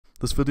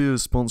This video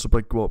is sponsored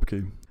by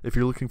Dempy. If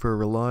you're looking for a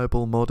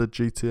reliable modded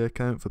GTA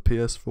account for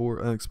PS4,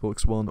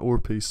 Xbox One or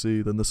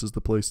PC, then this is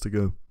the place to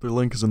go. Their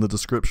link is in the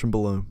description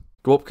below.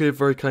 Dempy have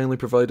very kindly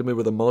provided me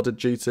with a modded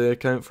GTA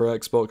account for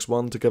Xbox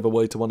One to give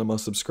away to one of my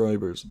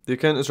subscribers. The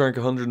account is rank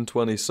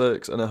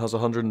 126 and it has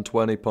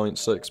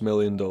 $120.6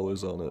 million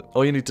on it.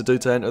 All you need to do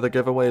to enter the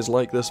giveaway is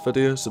like this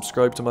video,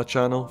 subscribe to my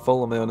channel,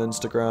 follow me on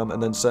Instagram,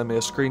 and then send me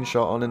a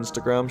screenshot on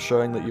Instagram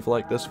showing that you've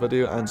liked this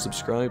video and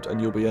subscribed, and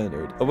you'll be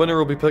entered. A winner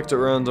will be picked at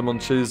random on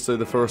Tuesday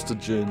the 1st of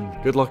June.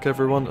 Good luck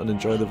everyone and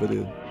enjoy the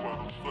video.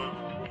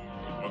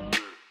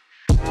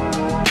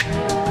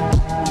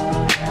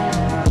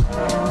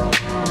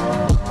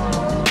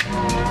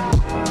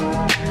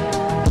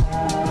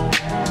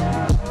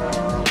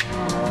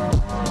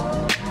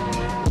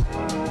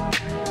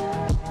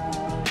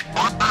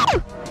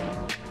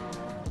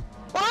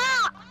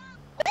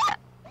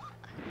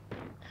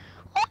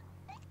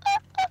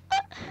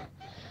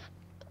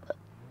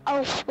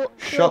 Oh, fuck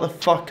Shut the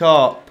fuck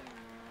up.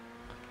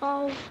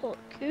 Oh, fuck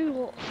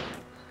you up.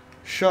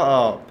 Shut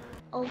up.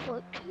 Oh,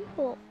 fuck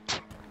you up.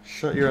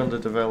 Shut your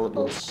underdeveloped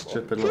little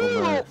stupid you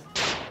little up.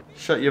 mouth.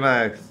 Shut your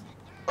mouth.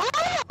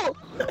 Oh,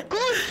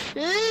 good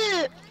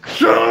shit.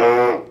 Shut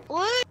up!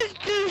 Where's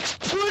this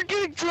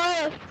fucking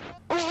dress?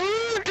 I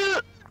want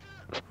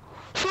it.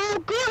 So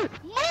good.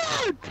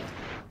 Mad.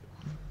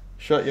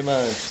 Shut your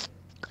mouth.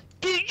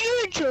 Did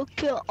you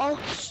jacket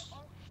us?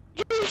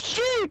 Did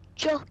you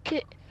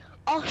jacket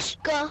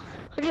Oscar?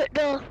 I don't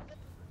know.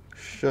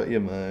 Shut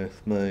your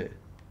mouth, mate.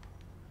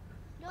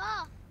 No.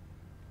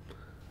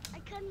 I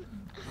can.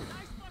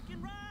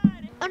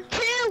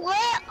 Until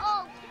where?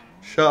 Oh.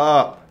 Shut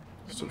up.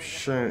 Stop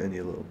shouting,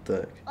 you little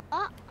dick.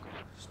 Uh,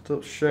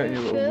 Stop shouting, you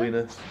little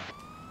weenus.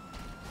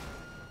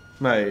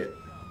 Mate.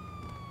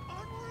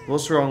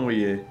 What's wrong with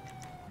you?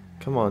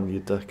 Come on, you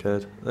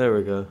dickhead. There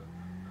we go.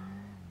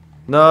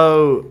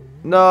 No!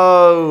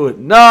 No!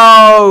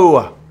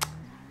 No!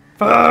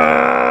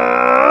 Fuck!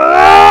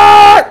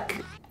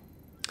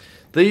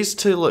 These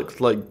two look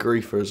like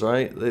griefers,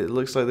 right? It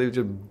looks like they've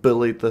just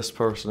bullied this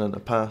person into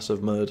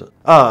passive mode.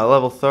 Ah,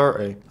 level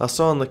 30. I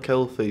saw on the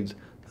kill feed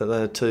that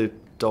the two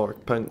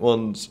dark pink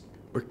ones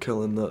were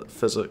killing that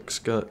physics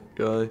guy,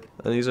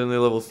 and he's only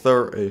level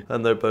 30,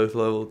 and they're both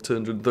level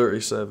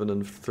 237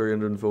 and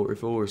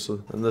 344.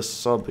 So, and this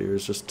sub here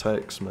is just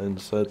text me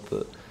and said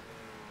that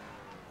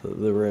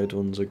the red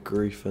ones are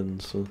griefing.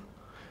 So,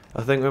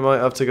 I think we might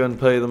have to go and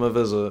pay them a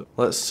visit.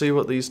 Let's see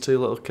what these two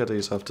little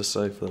kiddies have to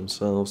say for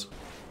themselves.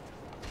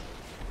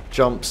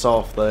 Jumps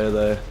off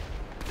there.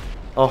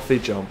 Off he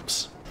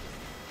jumps.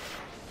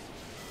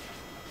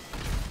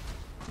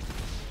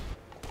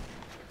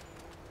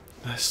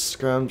 This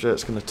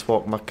scramjet's gonna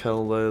twat my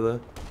kill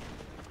there.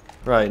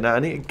 Right, now I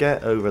need to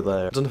get over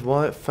there. I don't know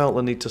why it felt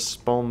the need to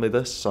spawn me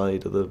this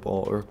side of the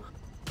water.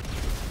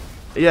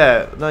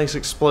 Yeah, nice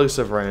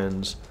explosive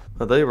rounds.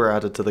 Oh, they were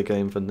added to the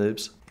game for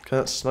noobs.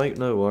 Can't snipe,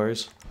 no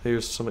worries.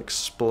 Here's some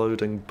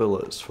exploding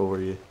bullets for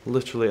you.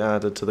 Literally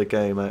added to the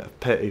game out of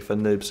pity for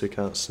noobs who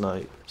can't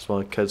snipe. That's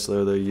why kids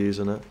there, they're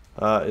using it.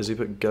 Is he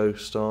put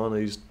Ghost on?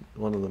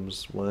 One of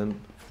them's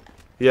went.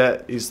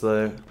 Yeah, he's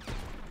there.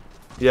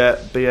 Yeah,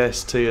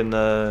 BST and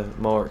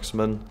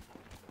Marksman.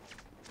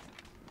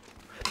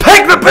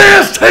 Pick the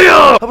BST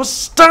up! I was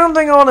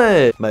standing on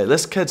it! Mate,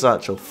 this kid's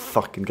actually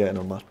fucking getting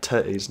on my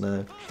titties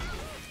now.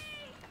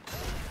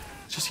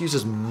 Just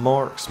uses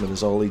Marksman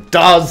is all he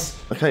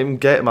does! I can't even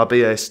get my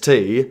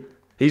BST.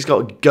 He's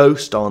got a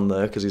Ghost on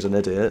there because he's an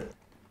idiot.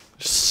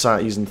 Just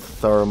sat using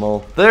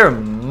Thermal. They're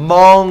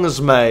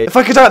mongs, mate. If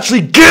I could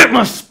actually get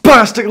my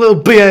spastic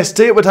little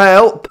BST, it would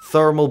help.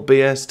 Thermal,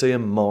 BST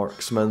and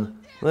Marksman.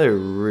 They're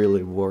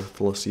really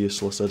worthless,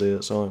 useless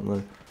idiots,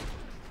 aren't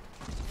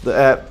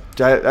they?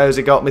 How's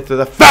he got me through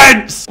the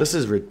fence? This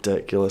is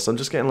ridiculous. I'm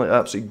just getting like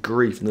absolute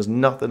grief and there's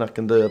nothing I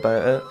can do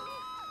about it.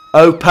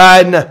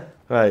 Open!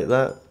 Right,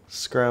 that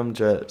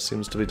scramjet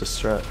seems to be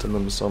distracting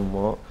them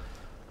somewhat.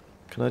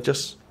 Can I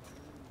just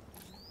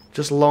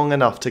long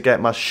enough to get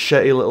my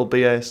shitty little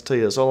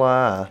BST, that's all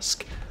I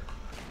ask.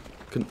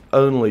 Can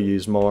only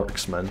use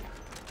Marksman.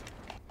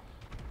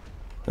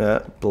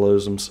 Yeah,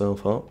 blows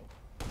himself up.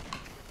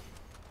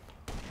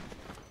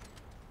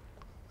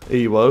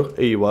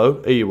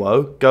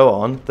 Ewo, go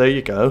on, there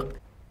you go.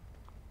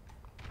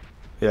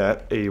 Yeah,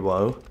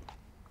 Ewo.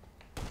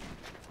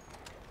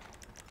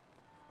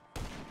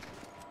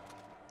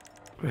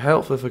 It'd be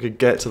helpful if we could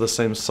get to the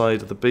same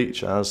side of the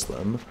beach as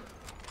them.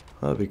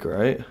 That'd be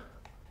great.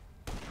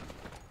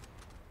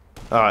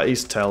 Alright,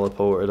 he's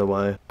teleported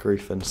away.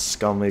 Griefing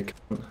scummy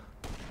cunt.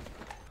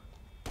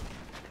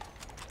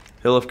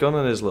 He'll have gone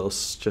in his little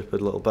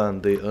stupid little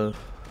bandito.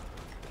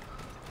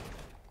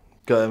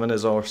 Got him in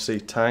his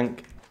RC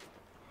tank.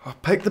 Oh,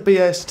 pick the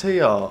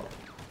BST up.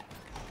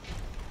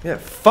 Yeah,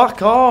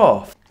 fuck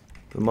off!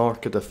 The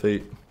mark of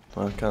defeat.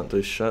 I can't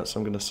do shit, so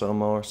I'm gonna sit on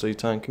my RC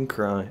tank and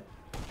cry.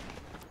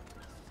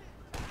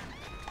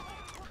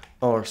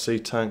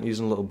 RC tank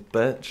using a little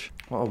bitch.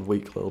 What a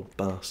weak little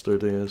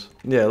bastard he is.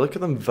 Yeah, look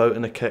at them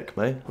voting to kick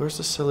me. Where's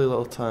the silly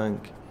little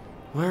tank?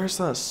 Where's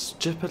that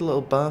stupid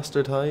little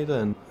bastard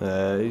hiding?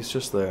 Yeah, he's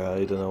just there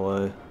hiding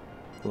away.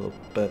 Little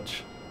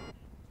bitch.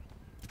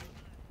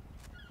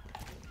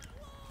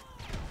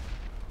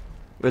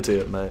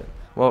 Idiot, mate.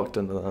 Walked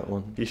into that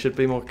one. You should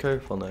be more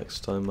careful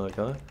next time, my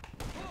guy.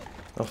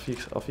 Off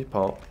you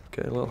pop.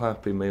 Get a little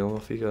happy meal,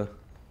 off you go.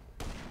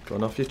 Go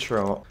on, off you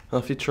trot.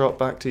 Off you trot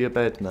back to your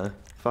bed now.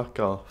 Fuck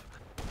off.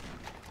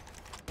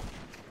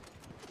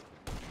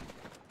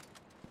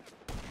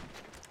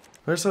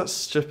 Where's that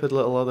stupid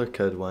little other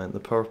kid went? The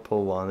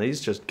purple one.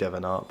 He's just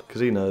given up.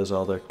 Because he knows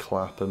I'll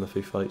clap him if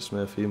he fights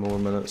me a few more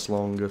minutes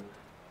longer.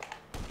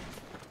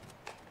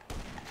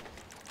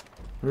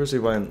 Where's he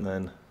went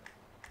then?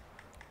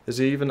 Is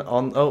he even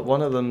on? Oh,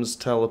 one of them's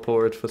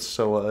teleported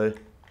facility.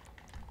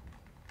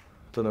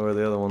 Don't know where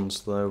the other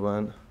ones though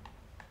went.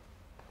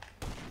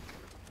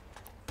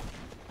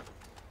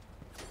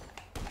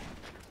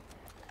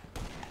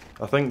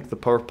 I think the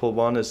purple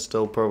one is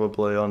still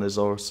probably on his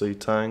RC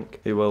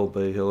tank. He will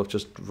be. He'll have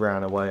just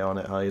ran away on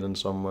it, hiding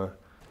somewhere.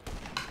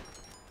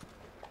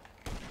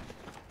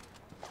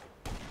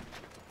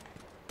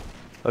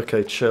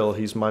 Okay, chill.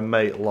 He's my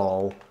mate,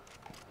 lol.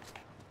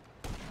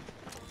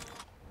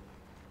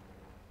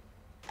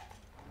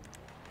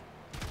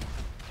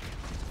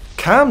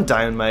 Calm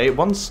down, mate.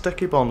 One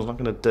sticky bomb's not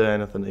going to do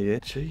anything to you.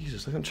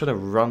 Jesus, they're trying to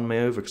run me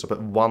over because I put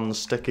one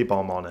sticky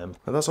bomb on him.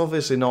 Now, that's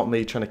obviously not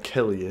me trying to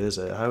kill you, is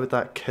it? How would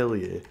that kill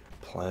you?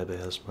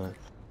 Plebeians, mate.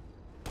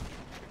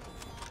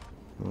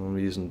 I'm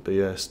using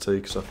BST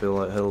because I feel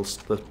like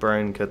the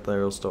brown kid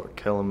there will start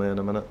killing me in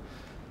a minute.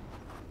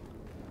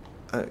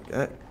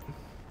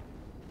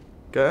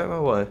 Get out of my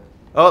way.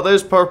 Oh,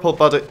 there's purple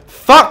buddy.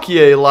 Fuck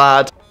you,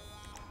 lad!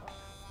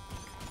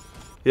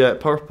 Yeah,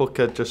 purple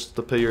kid just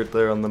appeared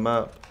there on the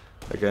map.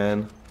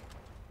 Again.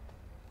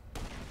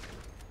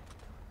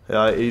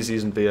 Yeah, he's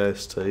using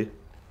BST.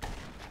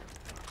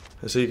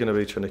 Is he gonna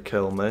be trying to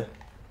kill me?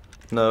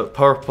 No,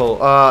 purple.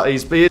 Ah, I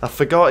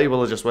forgot he will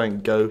have just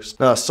went ghost.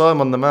 No, I saw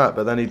him on the map,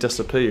 but then he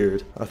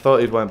disappeared. I thought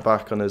he'd went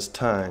back on his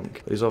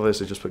tank. He's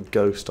obviously just put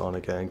ghost on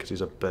again because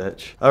he's a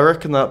bitch. I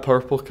reckon that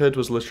purple kid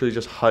was literally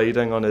just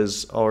hiding on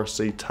his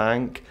RC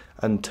tank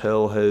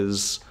until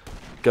his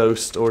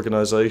ghost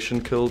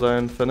organization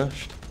cooldown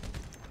finished.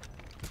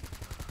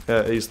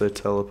 Yeah, he's there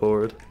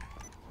teleported.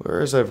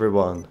 Where is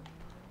everyone?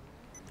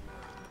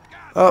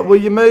 Will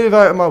you move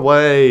out of my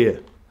way?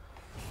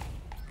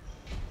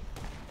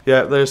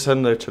 Yeah, there's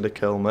him there trying to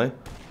kill me.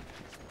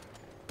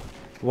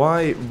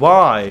 Why?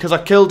 Why? Because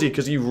I killed you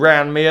because you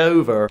ran me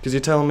over. Because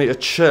you're telling me to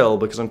chill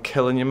because I'm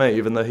killing your mate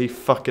even though he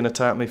fucking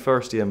attacked me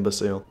first, you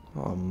imbecile.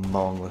 What a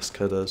mong this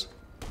kid is.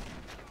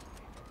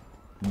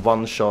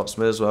 One shots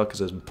me as well because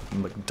there's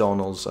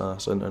McDonald's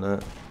ass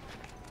internet.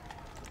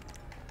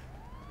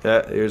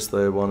 Yeah, here's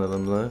the one of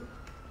them there.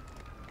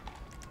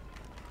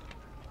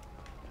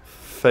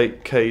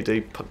 Fake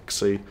KD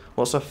Puxy.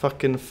 What's a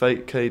fucking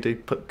fake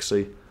KD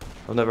Puxy?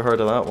 I've never heard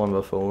of that one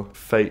before.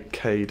 Fake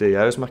KD.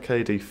 How's my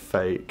KD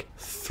fake?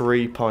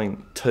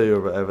 3.2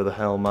 or whatever the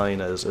hell mine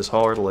is. It's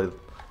hardly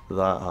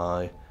that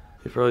high.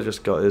 He probably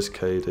just got his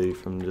KD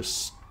from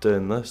just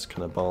doing this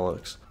kind of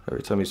bollocks.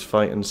 Every time he's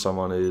fighting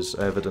someone who's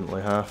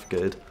evidently half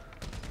good,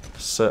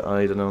 sit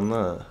hiding on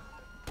that.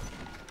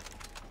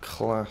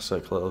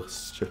 Classic little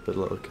stupid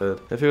little kid.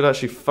 If he would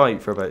actually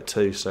fight for about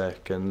 2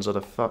 seconds, I'd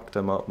have fucked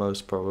him up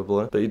most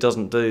probably. But he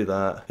doesn't do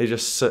that. He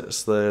just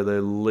sits there,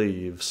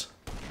 leaves.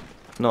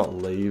 Not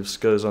leaves,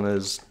 goes on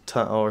his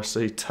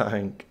RC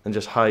tank and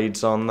just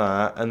hides on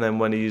that. And then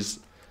when he's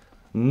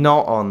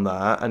not on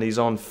that and he's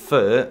on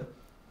foot,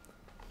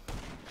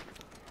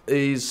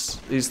 he's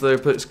there,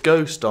 puts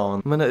ghost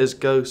on. The minute his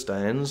ghost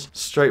ends,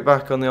 straight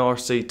back on the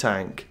RC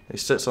tank. He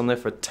sits on there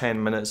for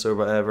 10 minutes or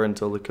whatever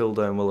until the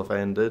cooldown will have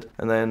ended,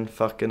 and then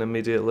fucking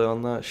immediately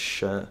on that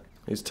shit.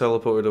 He's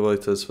teleported away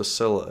to his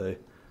facility,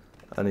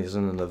 and he's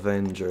in an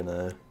Avenger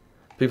now.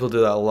 People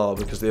do that a lot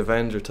because the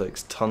Avenger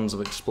takes tons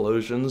of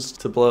explosions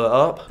to blow it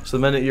up. So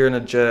the minute you're in a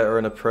jet or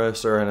an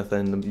oppressor or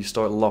anything, you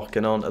start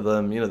locking onto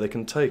them, you know, they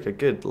can take a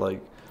good,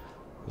 like,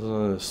 I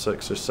don't know,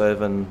 6 or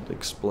 7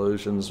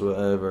 explosions,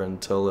 whatever,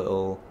 until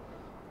it'll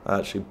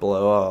actually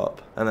blow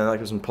up. And then that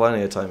gives him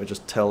plenty of time to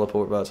just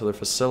teleport back to their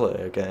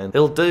facility again.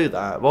 He'll do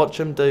that.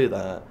 Watch him do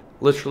that.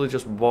 Literally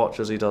just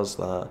watch as he does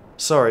that.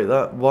 Sorry,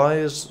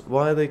 why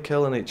are they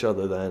killing each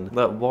other then?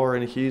 That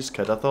Warren Hughes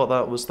kid, I thought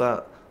that was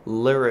that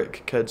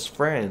lyric kid's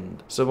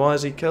friend. So why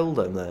has he killed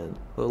him then?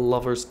 Little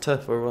lover's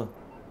tiff or what?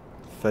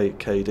 Fake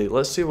KD.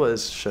 Let's see what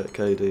his shit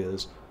KD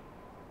is.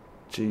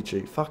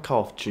 GG. Fuck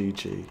off,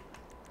 GG.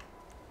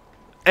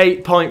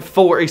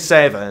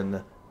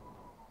 8.47.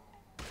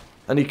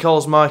 And he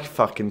calls my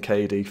fucking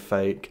KD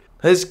fake.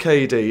 His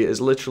KD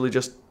is literally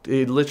just,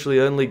 he literally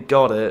only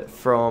got it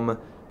from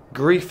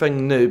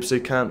griefing noobs who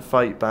can't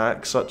fight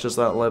back, such as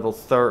that level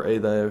 30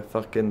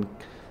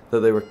 that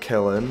they were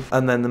killing.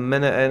 And then the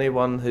minute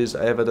anyone who's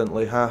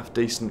evidently half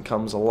decent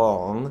comes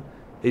along,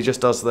 he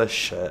just does this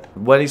shit.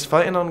 When he's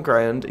fighting on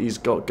ground, he's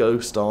got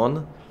ghost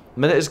on. The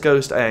minute his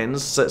ghost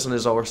ends, sits in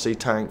his RC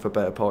tank for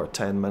better part of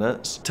 10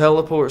 minutes.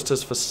 Teleports to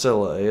his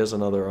facility is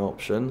another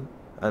option.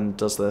 and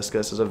does this,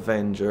 gets his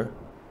Avenger.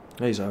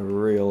 He's a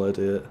real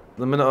idiot.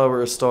 The minute I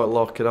were to start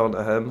locking onto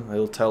him,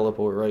 he'll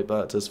teleport right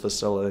back to his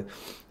facility.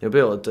 He'll be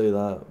able to do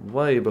that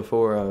way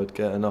before I would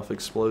get enough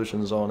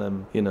explosions on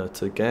him, you know,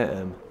 to get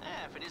him.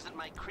 If it isn't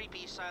my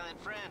creepy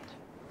silent friend,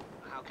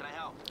 how can I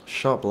help?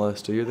 Shot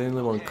blaster, you're the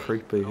only one Okay,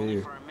 creepy only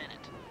here. for a minute.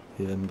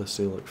 You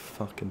imbecile, like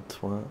fucking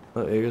twat.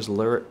 Look, here's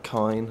Lyric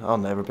Kine. I'll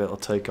never be able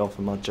to take off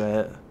in my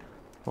jet.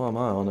 What am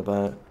I on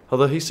about?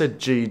 Although he said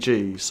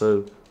GG,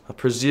 so I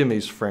presume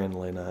he's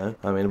friendly now.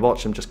 I mean,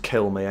 watch him just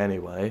kill me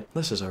anyway.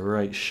 This is a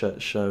right shit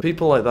show.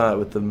 People like that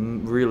with the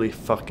really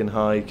fucking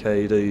high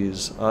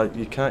KDs,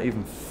 you can't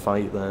even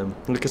fight them.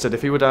 Like I said,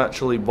 if he would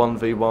actually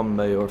 1v1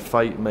 me or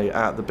fight me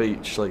at the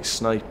beach, like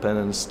sniping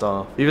and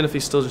stuff, even if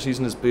he's still just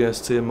using his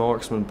BST and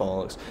marksman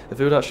bollocks, if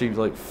he would actually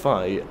like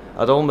fight,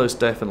 I'd almost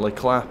definitely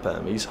clap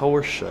him. He's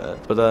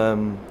horseshit. But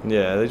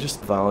yeah, they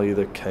just value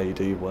their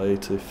KD way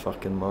too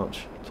fucking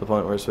much. To the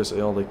point where it's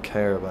basically all they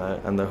care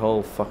about, and their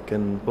whole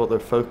fucking, what they're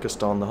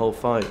focused on the whole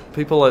fight.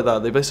 People like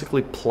that, they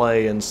basically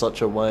play in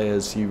such a way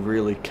as you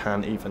really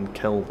can't even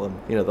kill them.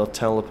 You know, they'll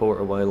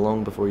teleport away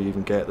long before you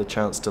even get the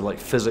chance to like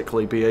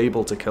physically be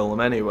able to kill them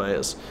anyway.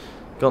 It's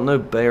got no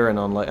bearing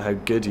on like how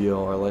good you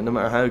are. Like no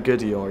matter how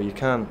good you are, you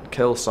can't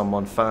kill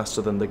someone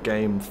faster than the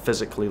game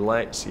physically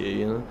lets you,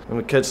 you know? And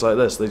with kids like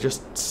this, they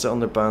just sit on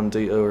their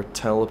bandito or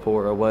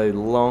teleport away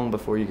long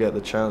before you get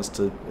the chance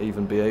to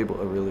even be able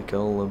to really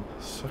kill them.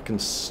 It's fucking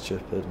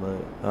stupid,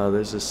 mate.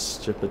 There's this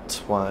stupid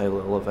twatty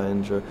little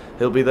Avenger.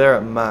 He'll be there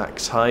at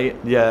max height.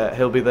 Yeah,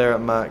 he'll be there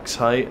at max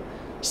height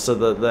so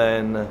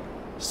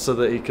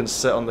that he can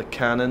sit on the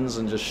cannons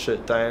and just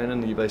shit down,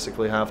 and you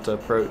basically have to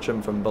approach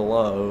him from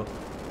below.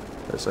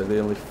 It's like the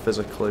only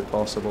physically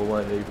possible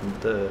way to even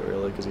do it,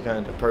 really, because you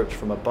can't approach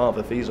from above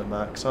if he's at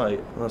max height.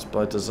 And that's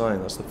by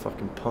design, that's the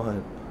fucking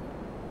point.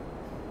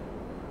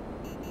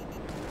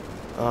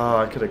 Oh,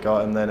 I could have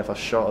got him then if I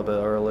shot a bit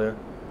earlier.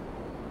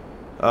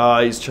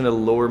 Ah, he's trying to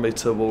lure me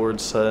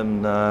towards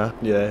him. Nah.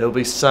 Yeah, he'll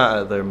be sat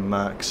at their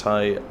max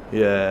height.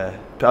 Yeah.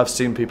 I've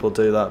seen people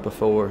do that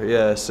before.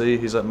 Yeah, see,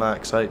 he's at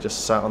max height,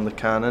 just sat on the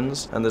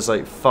cannons, and there's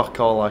like fuck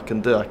all I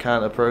can do. I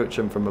can't approach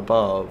him from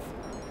above.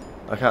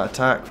 I can't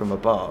attack from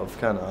above,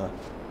 can I?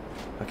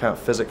 I can't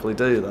physically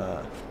do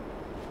that.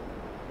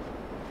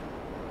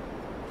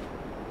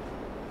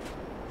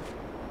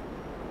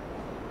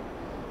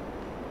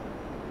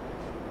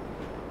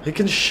 He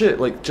can shit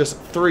like just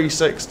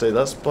 360.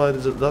 That's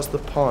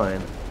the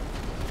point.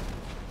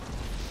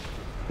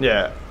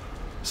 Yeah.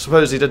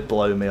 Suppose he did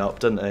blow me up,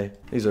 didn't he?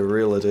 He's a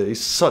real idiot.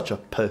 He's such a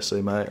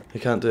pussy, mate. He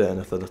can't do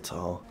anything at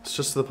all. It's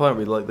just to the point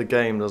where like the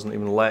game doesn't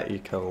even let you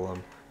kill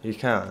them. You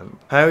can't.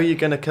 How are you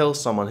going to kill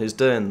someone who's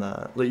doing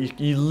that? Like,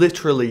 you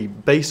literally,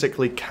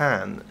 basically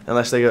can't.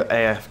 Unless they go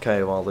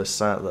AFK while they're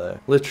sat there.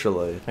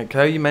 Literally. Like,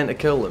 how are you meant to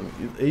kill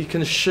them? You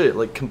can shoot,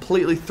 like,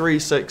 completely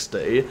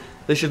 360.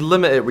 They should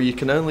limit it where you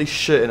can only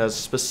shoot in a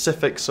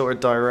specific sort of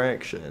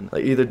direction.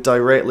 Like, either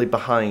directly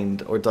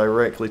behind or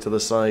directly to the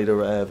side or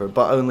whatever.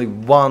 But only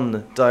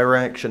one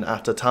direction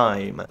at a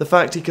time. The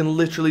fact he can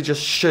literally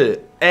just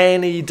shoot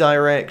any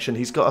direction.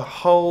 He's got a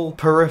whole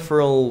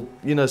peripheral,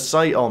 you know,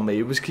 sight on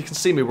me. He can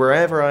see me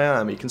wherever I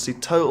am. He can see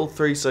total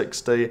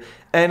 360,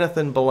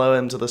 anything below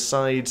him to the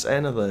sides,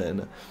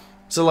 anything.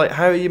 So like,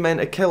 how are you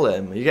meant to kill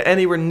him? You get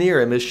anywhere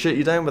near him, he'll shoot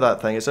you down with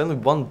that thing. It's only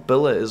one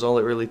bullet is all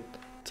it really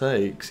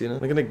takes, you know?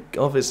 They're gonna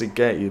obviously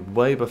get you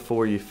way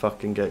before you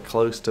fucking get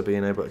close to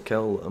being able to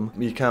kill them.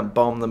 You can't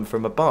bomb them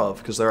from above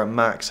because they're at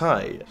max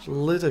height. It's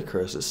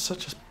ludicrous. It's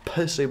such a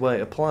pussy way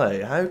to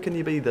play. How can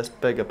you be this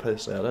big a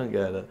pussy? I don't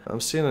get it. I'm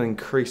seeing an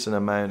increasing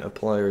amount of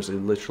players who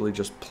literally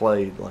just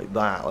play like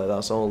that. Like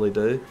that's all they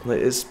do.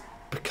 Like it's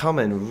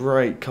becoming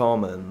right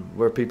common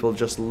where people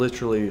just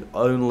literally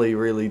only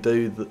really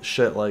do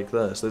shit like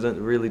this. They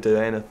don't really do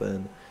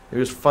anything. He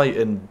was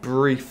fighting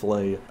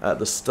briefly at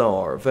the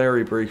start,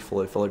 very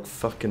briefly for like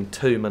fucking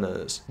 2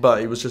 minutes.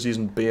 But he was just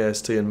using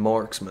BST and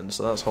marksman,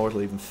 so that's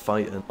hardly even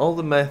fighting. All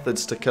the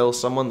methods to kill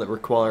someone that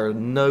require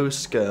no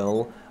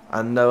skill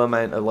and no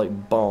amount of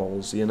like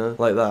balls, you know?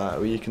 Like that,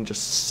 where you can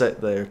just sit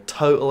there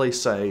totally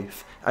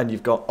safe and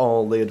you've got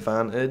all the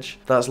advantage.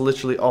 That's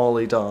literally all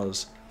he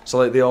does. So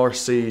like the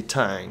RC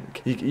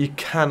tank, you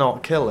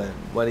cannot kill him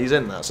when he's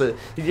in that. So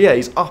yeah,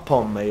 he's up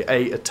on me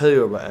 8-2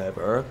 or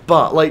whatever.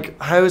 But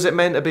like, how is it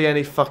meant to be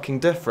any fucking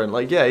different?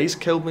 Like yeah, he's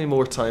killed me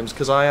more times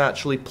because I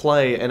actually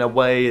play in a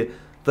way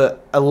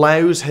that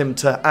allows him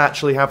to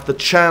actually have the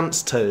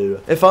chance to.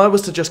 If I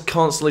was to just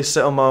constantly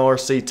sit on my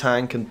RC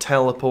tank and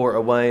teleport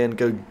away and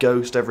go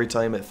ghost every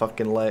time it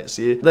fucking lets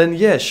you, then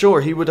yeah,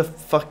 sure, he would have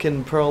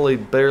fucking probably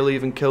barely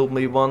even killed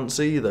me once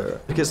either.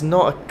 Like it's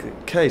not a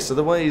case. So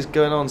the way he's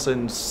going on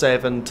saying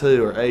 7-2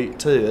 or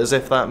 8-2, as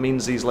if that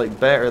means he's like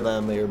better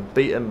than me or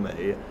beating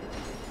me.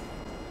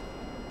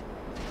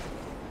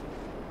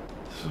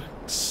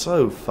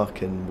 so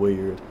fucking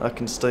weird. I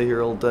can stay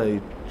here all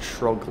day,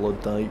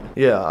 troglodyte.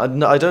 Yeah,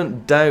 I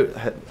don't doubt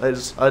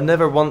I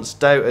never once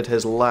doubted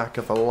his lack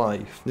of a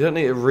life. You don't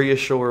need to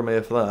reassure me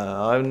of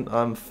that.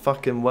 I'm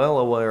fucking well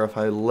aware of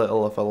how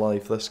little of a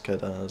life this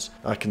kid has.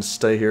 I can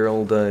stay here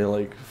all day,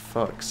 like,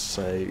 fuck's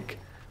sake.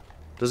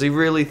 Does he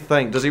really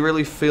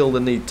feel the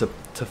need to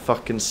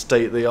fucking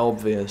state the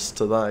obvious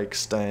to that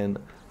extent?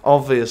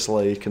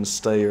 Obviously he can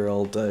stay here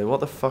all day.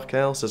 What the fuck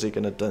else is he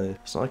gonna do?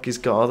 It's not like he's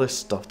got other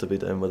stuff to be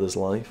doing with his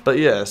life. But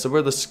yeah, so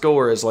where the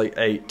score is like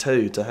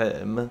 8-2 to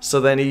him,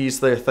 so then he's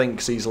there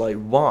thinks he's like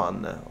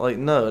 1. Like,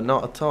 no,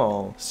 not at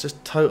all. It's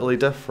just totally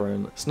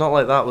different. It's not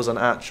like that was an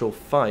actual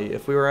fight.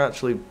 If we were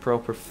actually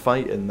proper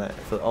fighting that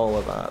for all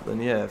of that,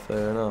 then yeah,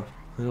 fair enough.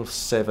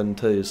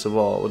 7-2, so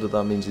what? What did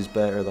that mean? He's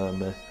better than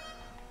me?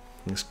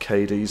 His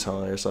KD's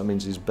higher, so that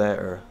means he's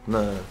better.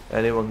 No.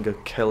 Anyone can go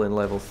killing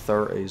level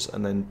 30s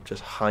and then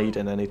just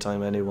hiding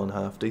anytime anyone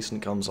half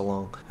decent comes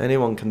along.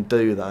 Anyone can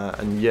do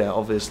that, and yeah,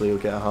 obviously you'll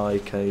get a high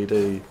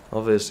KD.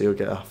 Obviously you'll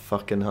get a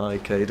fucking high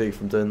KD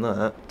from doing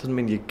that. Doesn't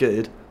mean you're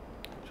good.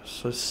 Just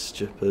so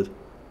stupid.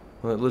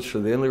 Like,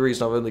 literally, the only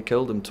reason I've only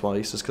killed him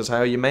twice is because how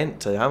are you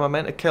meant to? How am I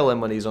meant to kill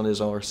him when he's on his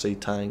RC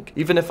tank?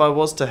 Even if I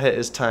was to hit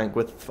his tank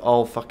with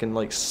all fucking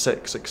like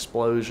 6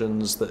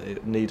 explosions that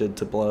it needed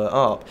to blow it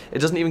up, it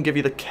doesn't even give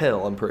you the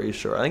kill, I'm pretty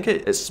sure. I think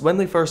it's when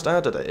they first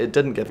added it, it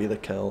didn't give you the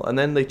kill. And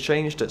then they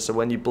changed it so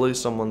when you blew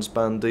someone's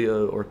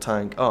bandito or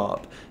tank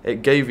up,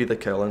 it gave you the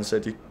kill and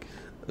said you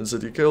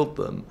killed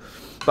them.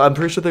 But I'm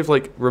pretty sure they've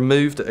like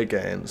removed it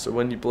again, so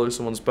when you blow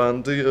someone's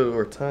bandito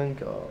or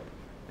tank up,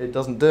 it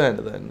doesn't do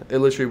anything. It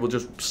literally will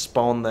just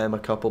spawn them a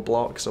couple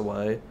blocks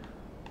away.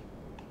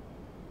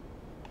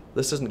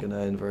 This isn't going to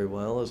end very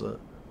well, is it?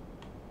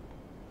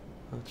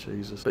 Oh,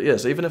 Jesus. But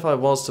yes, even if I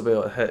was to be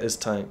able to hit his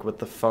tank with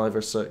the 5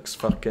 or 6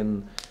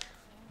 fucking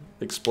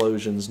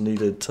explosions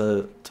needed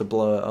to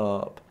blow it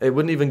up, it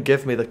wouldn't even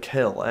give me the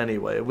kill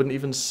anyway. It wouldn't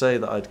even say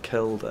that I'd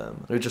killed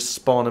him. It would just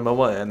spawn him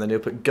away and then he'll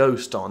put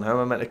ghost on. How am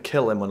I meant to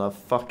kill him when I've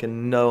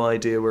fucking no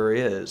idea where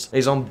he is?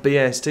 He's on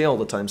BST all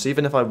the time, so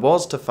even if I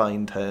was to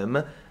find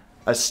him,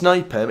 I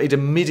snipe him, he'd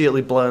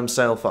immediately blow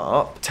himself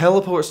up,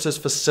 teleports to his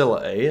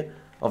facility.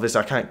 Obviously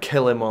I can't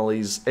kill him while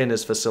he's in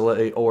his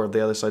facility or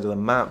the other side of the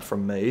map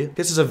from me.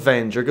 Gets his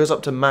Avenger, goes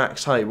up to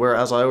max height, where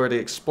as I already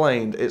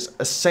explained, it's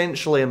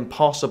essentially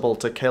impossible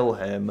to kill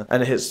him.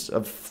 And it's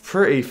a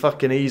pretty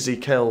fucking easy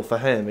kill for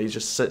him. He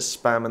just sits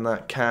spamming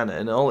that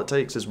cannon. All it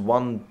takes is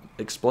 1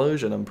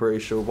 explosion, I'm pretty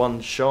sure, 1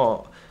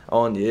 shot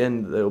on you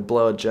and it'll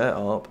blow a jet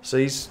up. So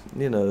he's,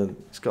 you know,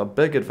 he's got a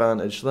big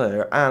advantage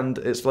there, and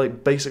it's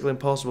like basically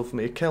impossible for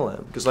me to kill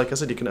him because, like I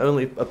said, you can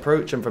only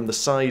approach him from the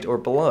side or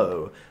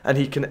below, and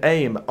he can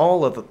aim in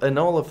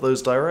all of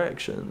those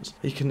directions.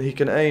 He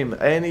can aim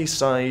any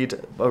side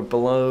or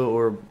below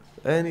or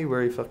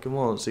anywhere he fucking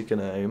wants. He can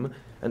aim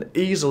and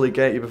easily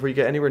get you before you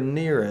get anywhere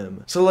near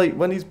him. So like,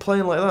 when he's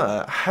playing like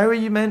that, how are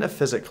you meant to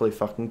physically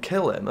fucking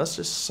kill him? That's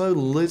just so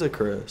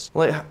ludicrous.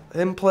 Like,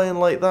 him playing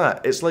like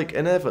that, it's like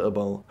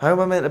inevitable. How am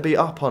I meant to be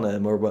up on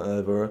him or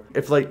whatever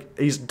if like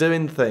he's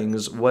doing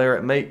things where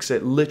it makes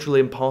it literally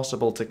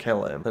impossible to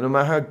kill him? And no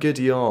matter how good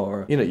you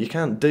are, you know, you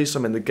can't do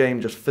something the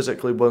game just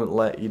physically won't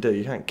let you do.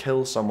 You can't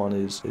kill someone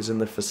who's in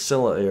the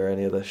facility or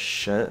any of this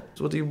shit.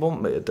 So what do you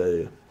want me to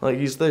do? Like,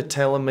 he's there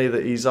telling me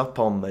that he's up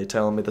on me,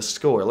 telling me the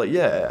score. Like,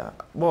 yeah,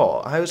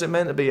 what? How is it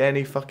meant to be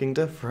any fucking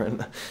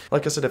different?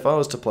 Like I said, if I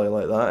was to play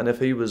like that, and if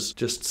he was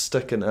just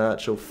sticking to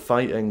actual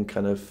fighting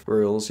kind of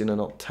rules, you know,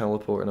 not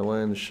teleporting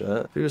away and shit,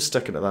 if he was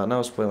sticking to that and I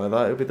was playing like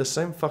that, it would be the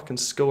same fucking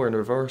score in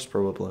reverse,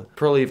 probably.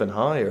 Probably even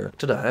higher. I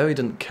don't know how he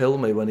didn't kill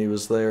me when he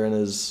was there in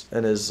his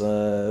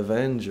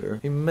Avenger.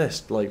 He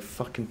missed, like,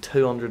 fucking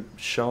 200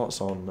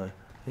 shots on me.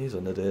 He's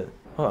an idiot.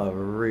 What a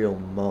real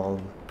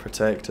mong,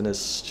 protecting his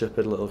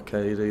stupid little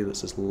KD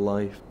that's his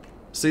life.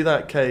 See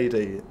that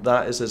KD?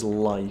 That is his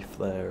life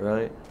there,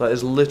 right? That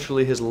is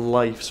literally his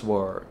life's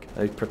work.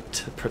 And he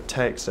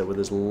protects it with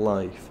his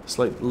life. It's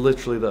like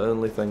literally the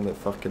only thing that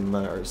fucking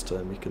matters to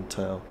him, you can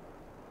tell.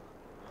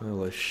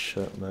 Holy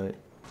shit, mate.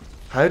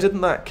 How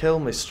didn't that kill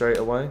me straight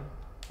away?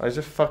 I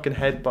just fucking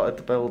headbutted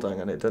the building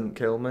and it didn't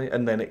kill me,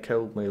 and then it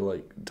killed me,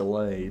 like,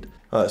 delayed.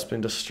 Oh, it's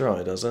been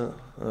destroyed, has it?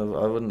 I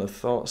wouldn't have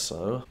thought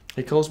so.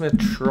 He calls me a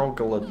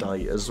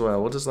troglodyte as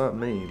well. What does that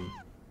mean?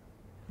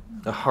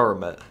 A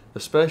hermit.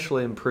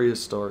 Especially in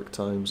prehistoric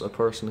times, a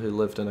person who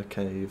lived in a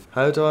cave.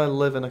 How do I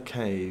live in a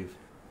cave?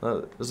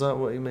 Is that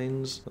what he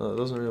means? That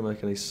doesn't really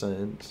make any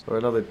sense. Or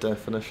another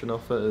definition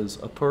of it is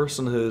a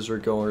person who is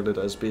regarded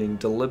as being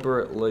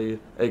deliberately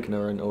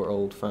ignorant or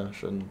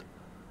old-fashioned.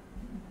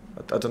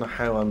 I don't know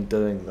how I'm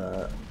doing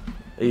that.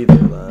 Either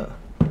of that.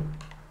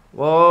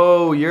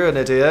 Whoa, you're an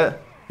idiot.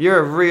 You're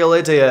a real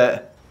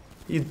idiot.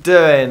 What you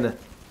doing?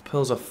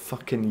 Pulls a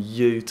fucking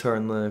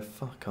U-turn there,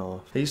 fuck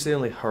off. He's the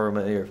only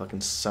hermit here fucking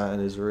sat in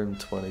his room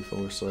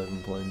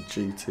 24/7 playing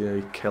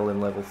GTA,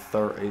 killing level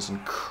 30s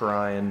and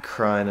crying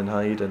and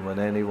hiding when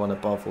anyone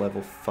above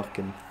level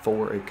fucking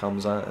 40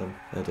 comes at him.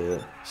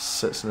 Idiot.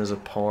 Sits in his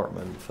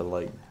apartment for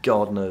like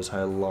God knows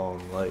how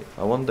long. Like,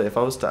 I wonder if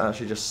I was to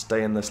actually just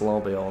stay in this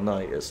lobby all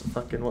night, it's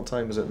fucking, what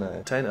time is it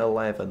now? 10 to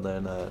 11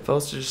 there now. If I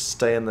was to just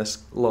stay in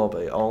this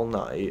lobby all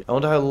night, I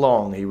wonder how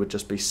long he would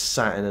just be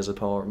sat in his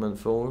apartment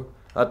for.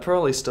 I'd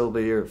probably still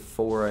be here at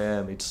 4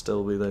 AM, he'd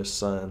still be there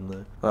sitting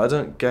there.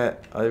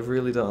 I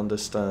really don't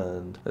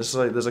understand. It's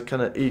like there's a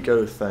kind of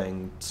ego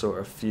thing sort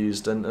of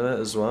fused into it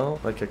as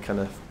well. Like a kind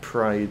of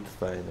pride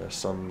thing or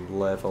some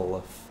level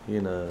of,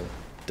 you know,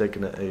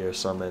 dignity or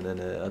something in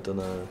it, I don't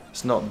know.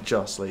 It's not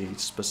just like he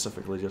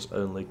specifically just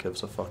only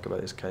gives a fuck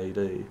about his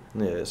KD.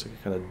 Yeah, it's like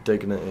a kind of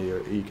dignity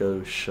or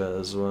ego shit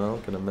as well,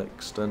 kind of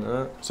mixed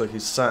into it. It's like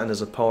he's sat in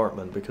his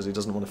apartment because he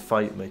doesn't want to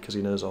fight me because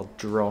he knows I'll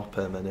drop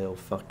him and he'll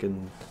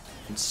fucking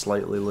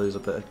slightly lose a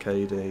bit of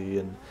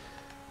KD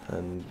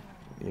and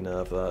you know,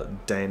 have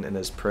that dent in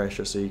his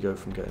precious ego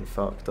from getting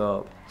fucked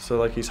up. So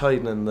like he's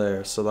hiding in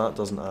there, so that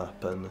doesn't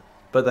happen.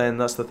 But then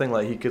that's the thing,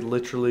 like he could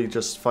literally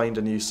just find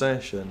a new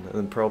session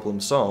and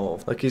problem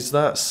solved. Like he's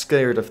that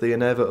scared of the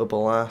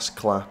inevitable ass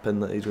clapping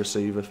that he'd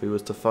receive if he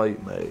was to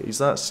fight me. He's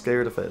that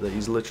scared of it that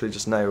he's literally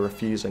just now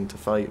refusing to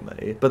fight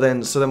me. But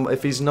then, so then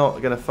if he's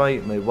not gonna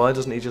fight me, why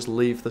doesn't he just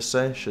leave the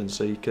session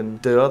so he can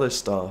do other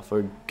stuff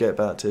or get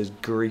back to his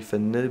grief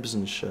and nibs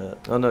and shit?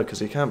 Oh no, because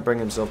he can't bring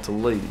himself to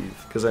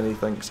leave, because then he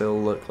thinks he'll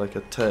look like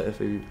a tit if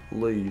he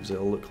leaves.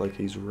 It'll look like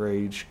he's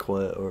rage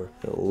quit, or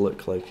it'll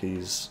look like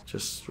he's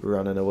just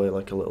running away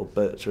like a little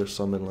bitch or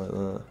something like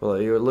that. But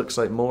like, he looks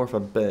like more of a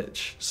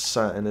bitch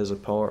sat in his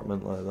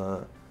apartment like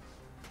that.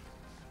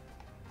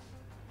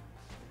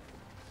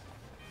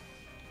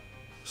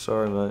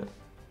 Sorry, mate.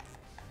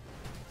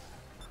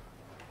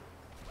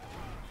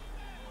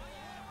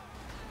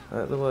 Out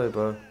of the way,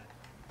 bro.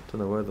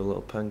 Don't know where the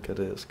little pink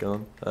idiot's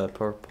gone.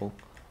 Purple.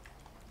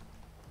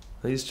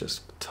 He's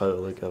just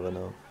totally giving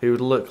up. He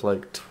would look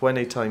like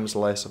 20 times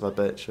less of a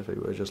bitch if he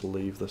would just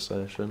leave the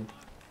session.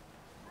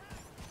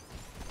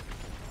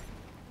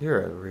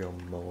 You're a real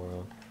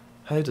moron.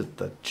 How did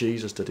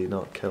Jesus did he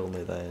not kill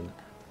me then?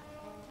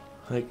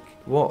 Like,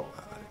 what?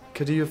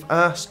 Could you have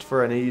asked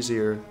for an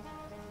easier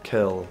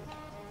kill?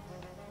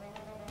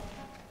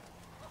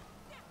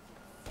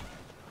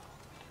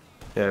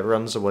 Yeah, it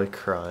runs away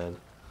crying.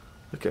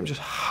 Look at him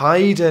just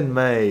hiding,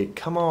 mate.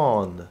 Come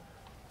on.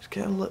 Just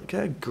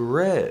get a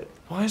grip.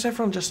 Why is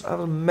everyone just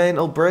having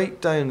mental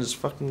breakdowns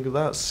fucking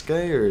that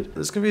scared?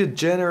 There's gonna be a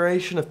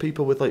generation of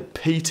people with like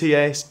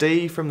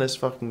PTSD from this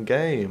fucking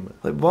game.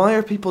 Like, why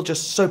are people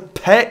just so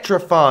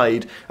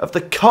petrified of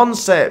the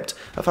concept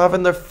of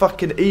having their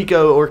fucking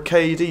ego or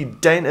KD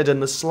dented in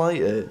the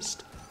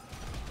slightest?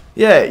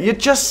 Yeah, you're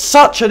just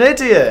such an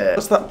idiot.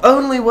 That's the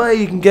only way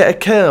you can get a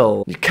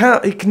kill. You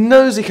can't, he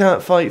knows he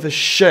can't fight for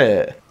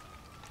shit.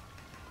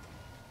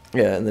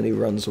 Yeah, and then he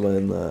runs away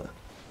in that.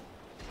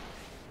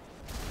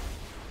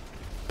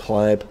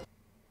 Pleb.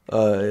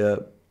 Yeah.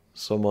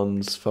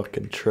 Someone's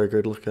fucking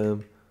triggered, look at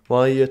him. Why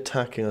are you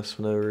attacking us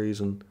for no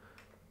reason?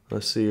 I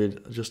see you're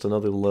just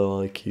another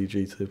low IQ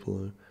G2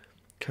 below.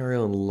 Carry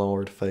on,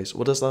 lord face.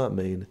 What does that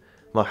mean?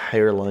 My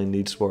hairline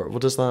needs work.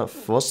 What's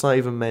that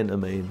even meant to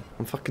mean?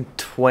 I'm fucking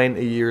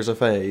 20 years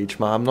of age,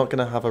 man. I'm not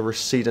gonna have a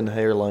receding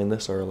hairline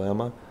this early,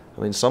 am I? I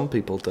mean, some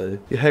people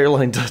do. Your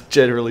hairline,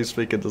 generally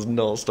speaking, does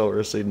not start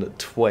receding at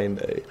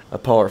 20.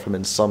 Apart from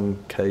in some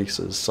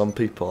cases. Some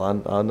people,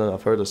 I know,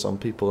 I've heard of some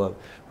people that have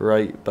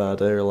right bad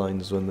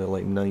hairlines when they're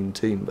like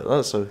 19, but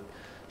that's a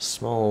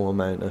small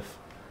amount of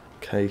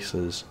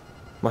cases.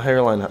 My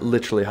hairline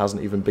literally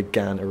hasn't even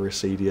began to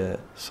recede yet,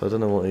 so I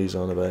don't know what he's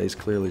on about. He's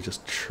clearly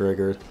just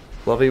triggered.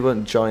 Love he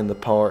wouldn't join the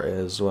party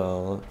as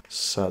well.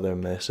 Sat there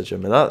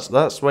messaging me.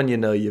 That's when you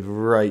know you've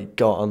right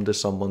got under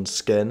someone's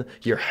skin.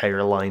 Your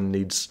hairline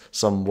needs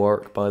some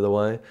work, by the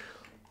way.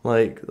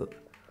 Like,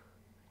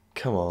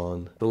 come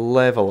on. The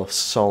level of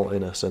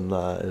saltiness in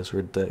that is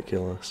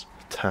ridiculous.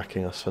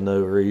 Attacking us for no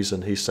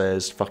reason, he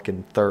says,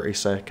 fucking 30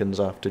 seconds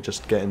after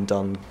just getting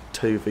done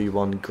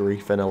 2v1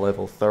 grief in a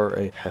level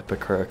 30.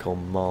 Hypocritical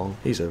mong.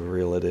 He's a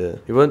real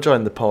idiot. He won't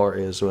join the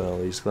party as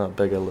well, he's that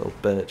big a little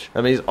bitch.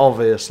 I mean, he's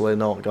obviously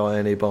not got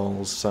any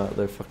balls, sat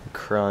there fucking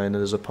crying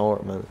in his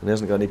apartment. And he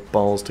hasn't got any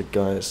balls to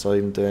go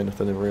outside and do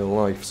anything in real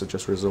life, so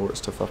just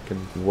resorts to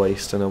fucking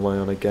wasting away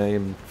on a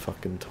game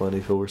fucking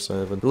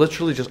 24/7.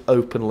 Literally just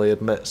openly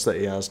admits that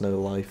he has no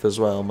life as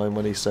well, man,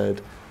 when he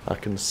said, I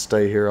can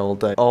stay here all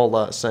day. All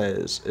that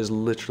says is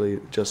literally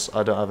just,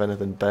 I don't have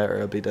anything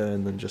better to be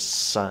doing than just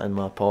sat in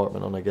my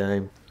apartment on a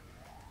game.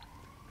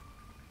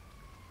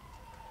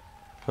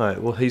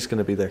 Right, well he's going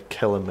to be there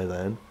killing me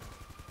then.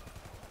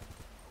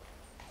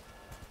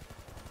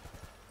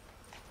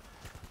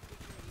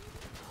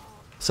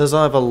 Says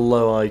I have a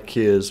low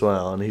IQ as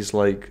well, and he's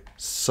like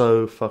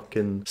so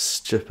fucking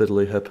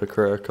stupidly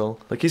hypocritical.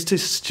 Like, he's too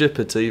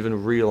stupid to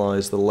even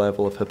realise the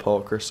level of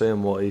hypocrisy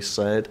in what he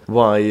said.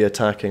 Why are you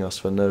attacking us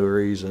for no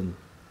reason?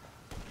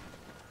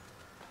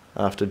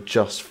 after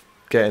just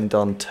getting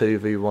done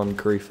 2v1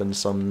 griefing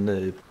some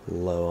noob.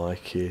 Low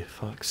IQ,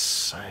 fuck's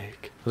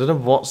sake. I don't know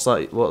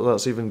what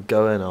that's even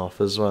going off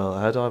as well.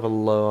 How do I have a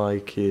low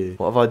IQ?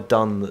 What have I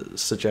done that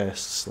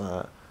suggests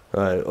that?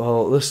 Right,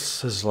 well,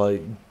 this is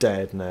like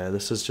dead now.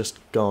 This has just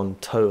gone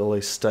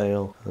totally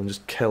stale. I'm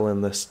just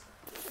killing this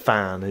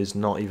fan who's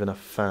not even a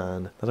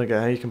fan. I don't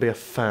get how you can be a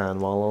fan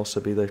while also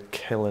be there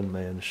killing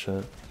me and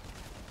shit.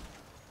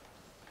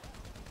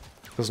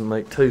 Doesn't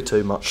make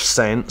too much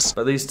sense.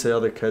 But these two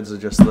other kids are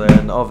just there,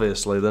 and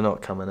obviously they're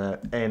not coming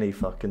out any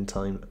fucking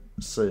time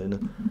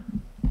soon.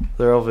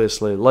 They're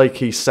obviously, like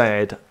he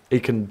said, he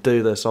can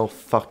do this all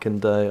fucking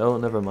day. Oh,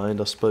 never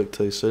mind, I spoke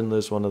too soon.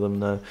 There's one of them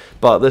now.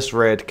 But this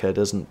red kid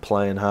isn't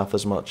playing half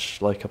as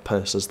much like a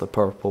piss as the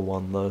purple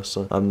one though,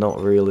 so I'm not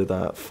really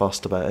that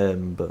fussed about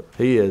him, but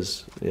he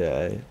is,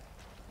 yeah.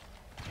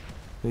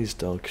 He's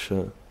dog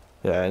shit.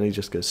 Yeah, and he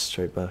just goes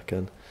straight back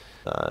in.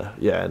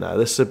 Yeah, no,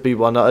 this would be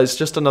one. It's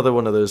just another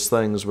one of those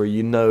things where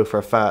you know for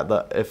a fact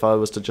that if I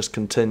was to just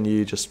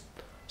continue just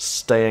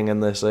staying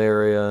in this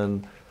area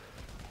and...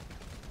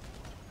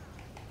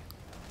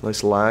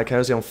 Nice lag.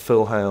 How's he on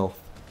full health?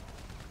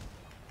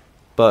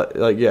 But,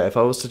 like, yeah, if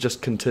I was to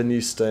just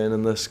continue staying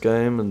in this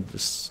game and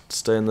just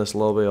stay in this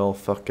lobby all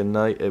fucking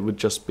night, it would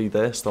just be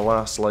this. The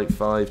last, like,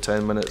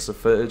 5-10 minutes of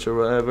footage or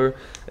whatever,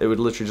 it would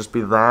literally just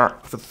be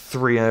that for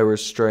 3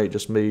 hours straight,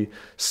 just me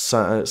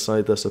sat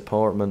outside this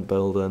apartment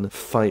building,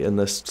 fighting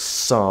this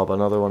sub,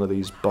 another one of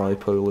these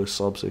bipolar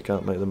subs who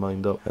can't make their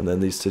mind up, and then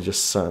these two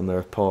just sat in their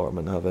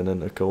apartment having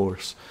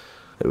intercourse.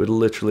 It would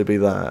literally be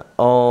that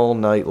all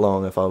night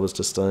long if I was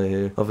to stay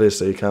here.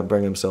 Obviously, he can't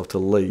bring himself to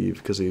leave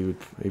because he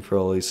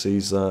probably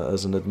sees that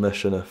as an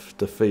admission of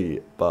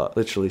defeat. But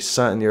literally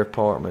sat in your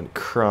apartment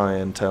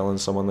crying, telling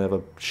someone they have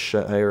a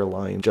shit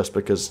hairline just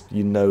because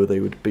you know they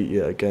would beat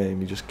you at a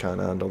game. You just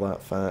can't handle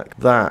that fact.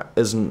 That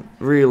isn't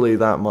really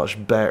that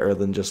much better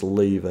than just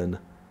leaving.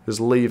 Because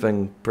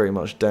leaving pretty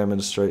much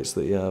demonstrates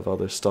that you have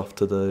other stuff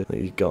to do, that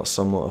you've got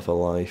somewhat of a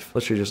life.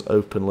 Literally just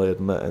openly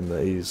admitting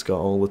that he's got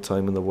all the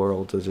time in the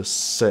world to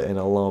just sit in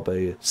a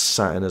lobby,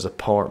 sat in his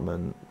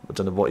apartment. I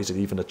don't know what he's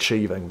even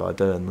achieving by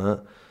doing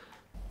that.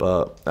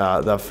 But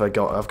I've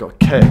got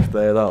kicked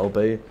there, that'll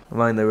be. I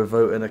mind they were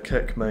voting to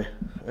kick me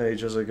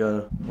ages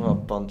ago. What a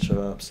bunch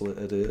of absolute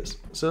idiots.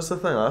 So that's the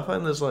thing, I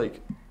find there's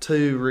like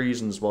 2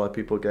 reasons why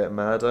people get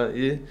mad at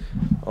you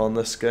on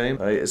this game.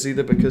 Right? It's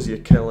either because you're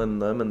killing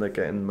them and they're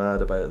getting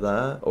mad about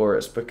that, or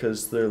it's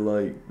because they're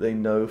like, they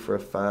know for a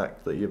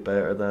fact that you're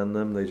better than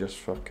them, they just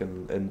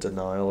fucking in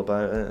denial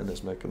about it and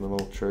it's making them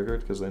all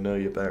triggered because they know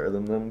you're better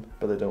than them,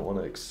 but they don't want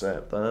to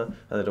accept that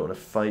and they don't want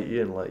to fight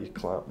you and let you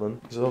clap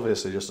them. It's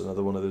obviously just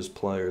another one of those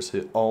players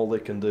who all they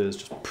can do is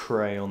just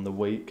prey on the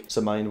weak.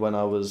 So mind when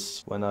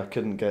I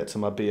couldn't get to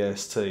my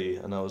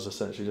BST and I was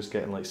essentially just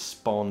getting like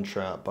spawn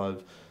trapped by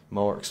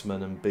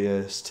marksman and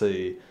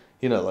BST,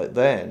 you know, like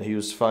then he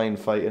was fine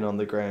fighting on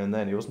the ground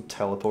then. He wasn't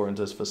teleporting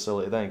to his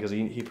facility then because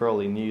he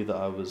probably knew that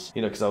I was,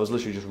 you know, because I was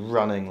literally just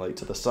running like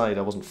to the side.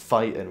 I wasn't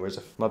fighting, whereas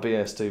if my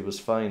BST was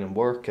fine and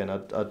working,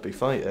 I'd be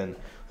fighting.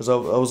 Because I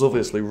was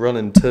obviously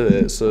running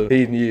to it, so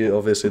he knew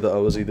obviously that I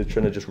was either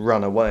trying to just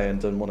run away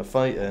and didn't want to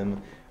fight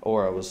him,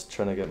 or I was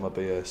trying to get my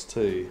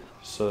BST.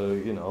 So,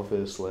 you know,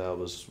 obviously I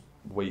was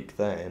weak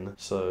then,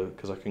 so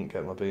because I couldn't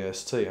get my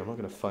BST, I'm not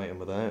going to fight him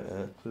without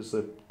it. Because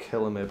they're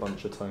killing me a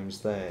bunch of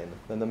times then.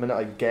 Then the minute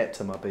I get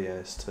to my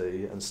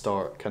BST and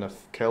start kind of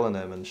killing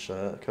him and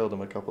shit, I killed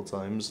him a couple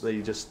times,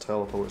 he just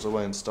teleports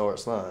away and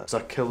starts that. So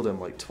I killed him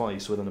like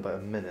twice within about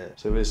a minute.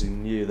 So he basically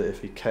knew that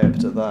if he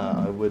kept at that,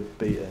 I would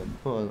beat him.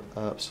 What an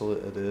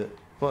absolute idiot.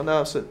 What an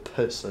absolute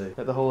pussy.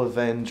 Like the whole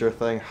Avenger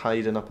thing,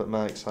 hiding up at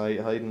max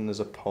height, hiding in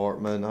his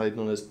apartment, hiding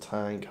on his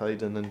tank,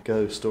 hiding in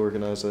Ghost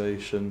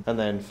Organisation, and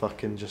then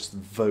fucking just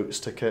votes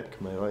to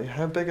kick me. Like,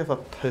 how big of a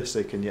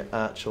pussy can you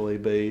actually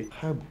be?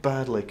 How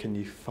badly can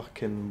you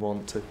fucking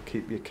want to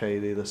keep your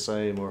KD the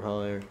same or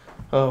higher?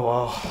 Oh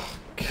wow.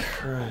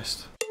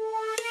 Christ.